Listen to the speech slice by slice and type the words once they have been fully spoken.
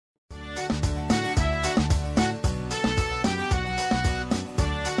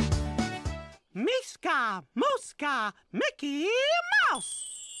Muska, Muska, Mickey Mouse.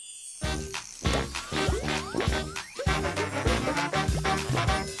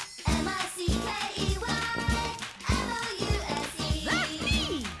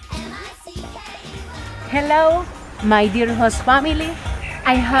 Hello, my dear host family.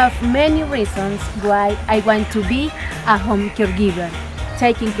 I have many reasons why I want to be a home caregiver.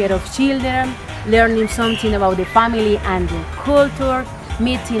 Taking care of children, learning something about the family and the culture,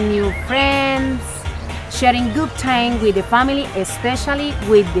 meeting new friends, sharing good time with the family, especially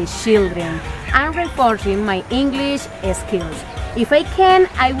with the children, and reinforcing my English skills. If I can,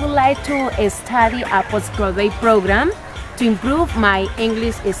 I would like to study a postgraduate program to improve my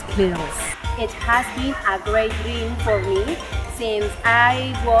English skills. It has been a great dream for me since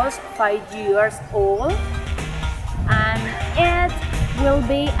I was 5 years old, and it will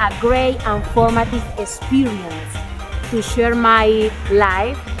be a great and formative experience to share my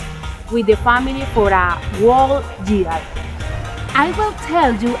life with the family for a whole year. I will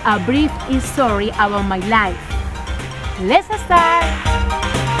tell you a brief story about my life. Let's start!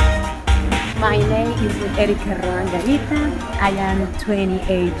 My name is Ruth Erika Roa Angarita. I am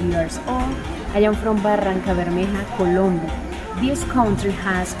 28 years old. I am from Barranca Bermeja, Colombia. This country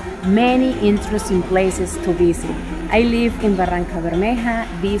has many interesting places to visit. I live in Barranca Bermeja.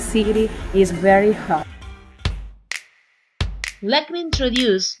 This city is very hot. Let me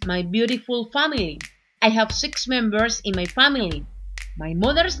introduce my beautiful family. I have 6 members in my family. My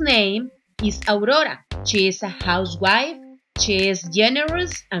mother's name is Aurora. She is a housewife. She is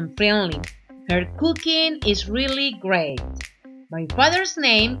generous and friendly. Her cooking is really great. My father's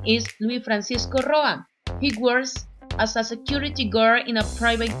name is Luis Francisco Roa. He works as a security guard in a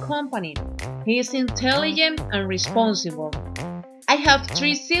private company. He is intelligent and responsible. I have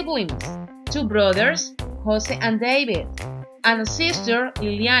 3 siblings, 2 brothers, Jose and David, and a sister,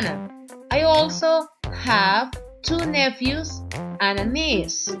 Liliana. I also have 2 nephews and a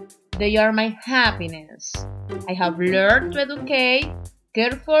niece. They are my happiness. I have learned to educate,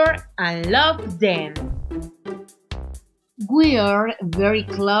 care for, and love them. We are a very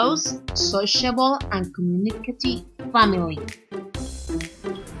close, sociable, and communicative family.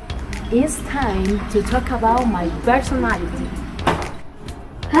 It's time to talk about my personality.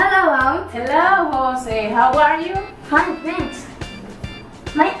 Hello, Aunt. Hello, Jose. How are you? Fine, thanks.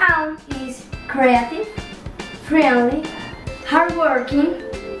 My aunt is creative, friendly, hardworking,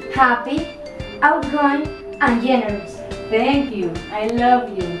 happy, outgoing, and generous. Thank you. I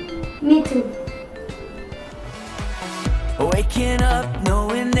love you. Me too. Waking up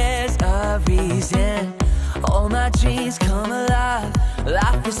knowing there's a reason. All my dreams come alive.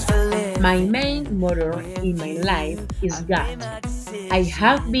 Life is for living. My main motto in my life is God. I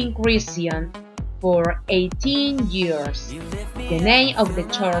have been Christian for 18 years. The name of the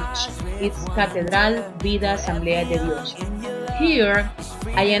church is Catedral Vida Asamblea de Dios. Here,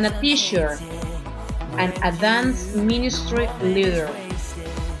 I am a teacher and a dance ministry leader.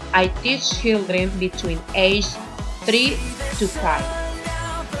 I teach children between age 3 to 5.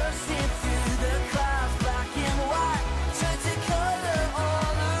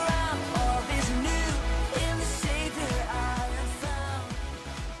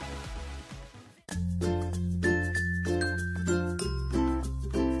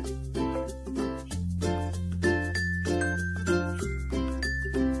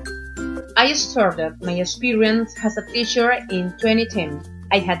 I started my experience as a teacher in 2010.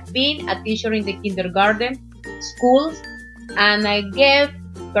 I had been a teacher in the kindergarten, schools, and I gave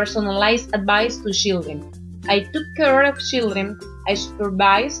personalized advice to children. I took care of children, I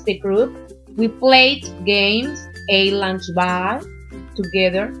supervised the group, we played games, ate lunch bar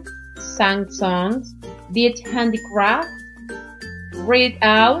together, sang songs, did handicraft, read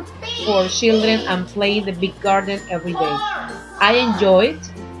out for children, and played the big garden every day. I enjoyed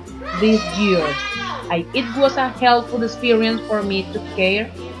these years. It was a helpful experience for me to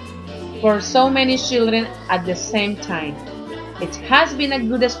care for so many children at the same time. It has been a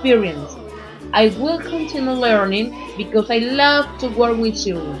good experience. I will continue learning because I love to work with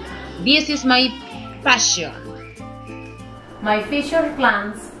children. This is my passion. My future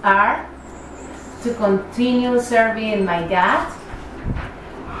plans are to continue serving my God,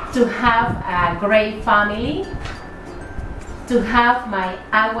 to have a great family, to have my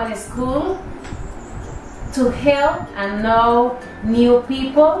own school, to help and know new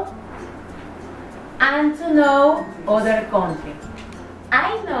people, and to know other countries.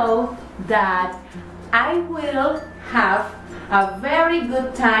 I know that I will have a very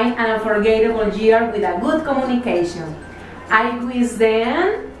good time and unforgettable year with a good communication. I wish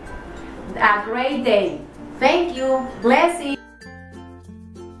them a great day. Thank you. Bless you.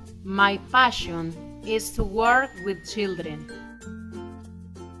 My passion is to work with children.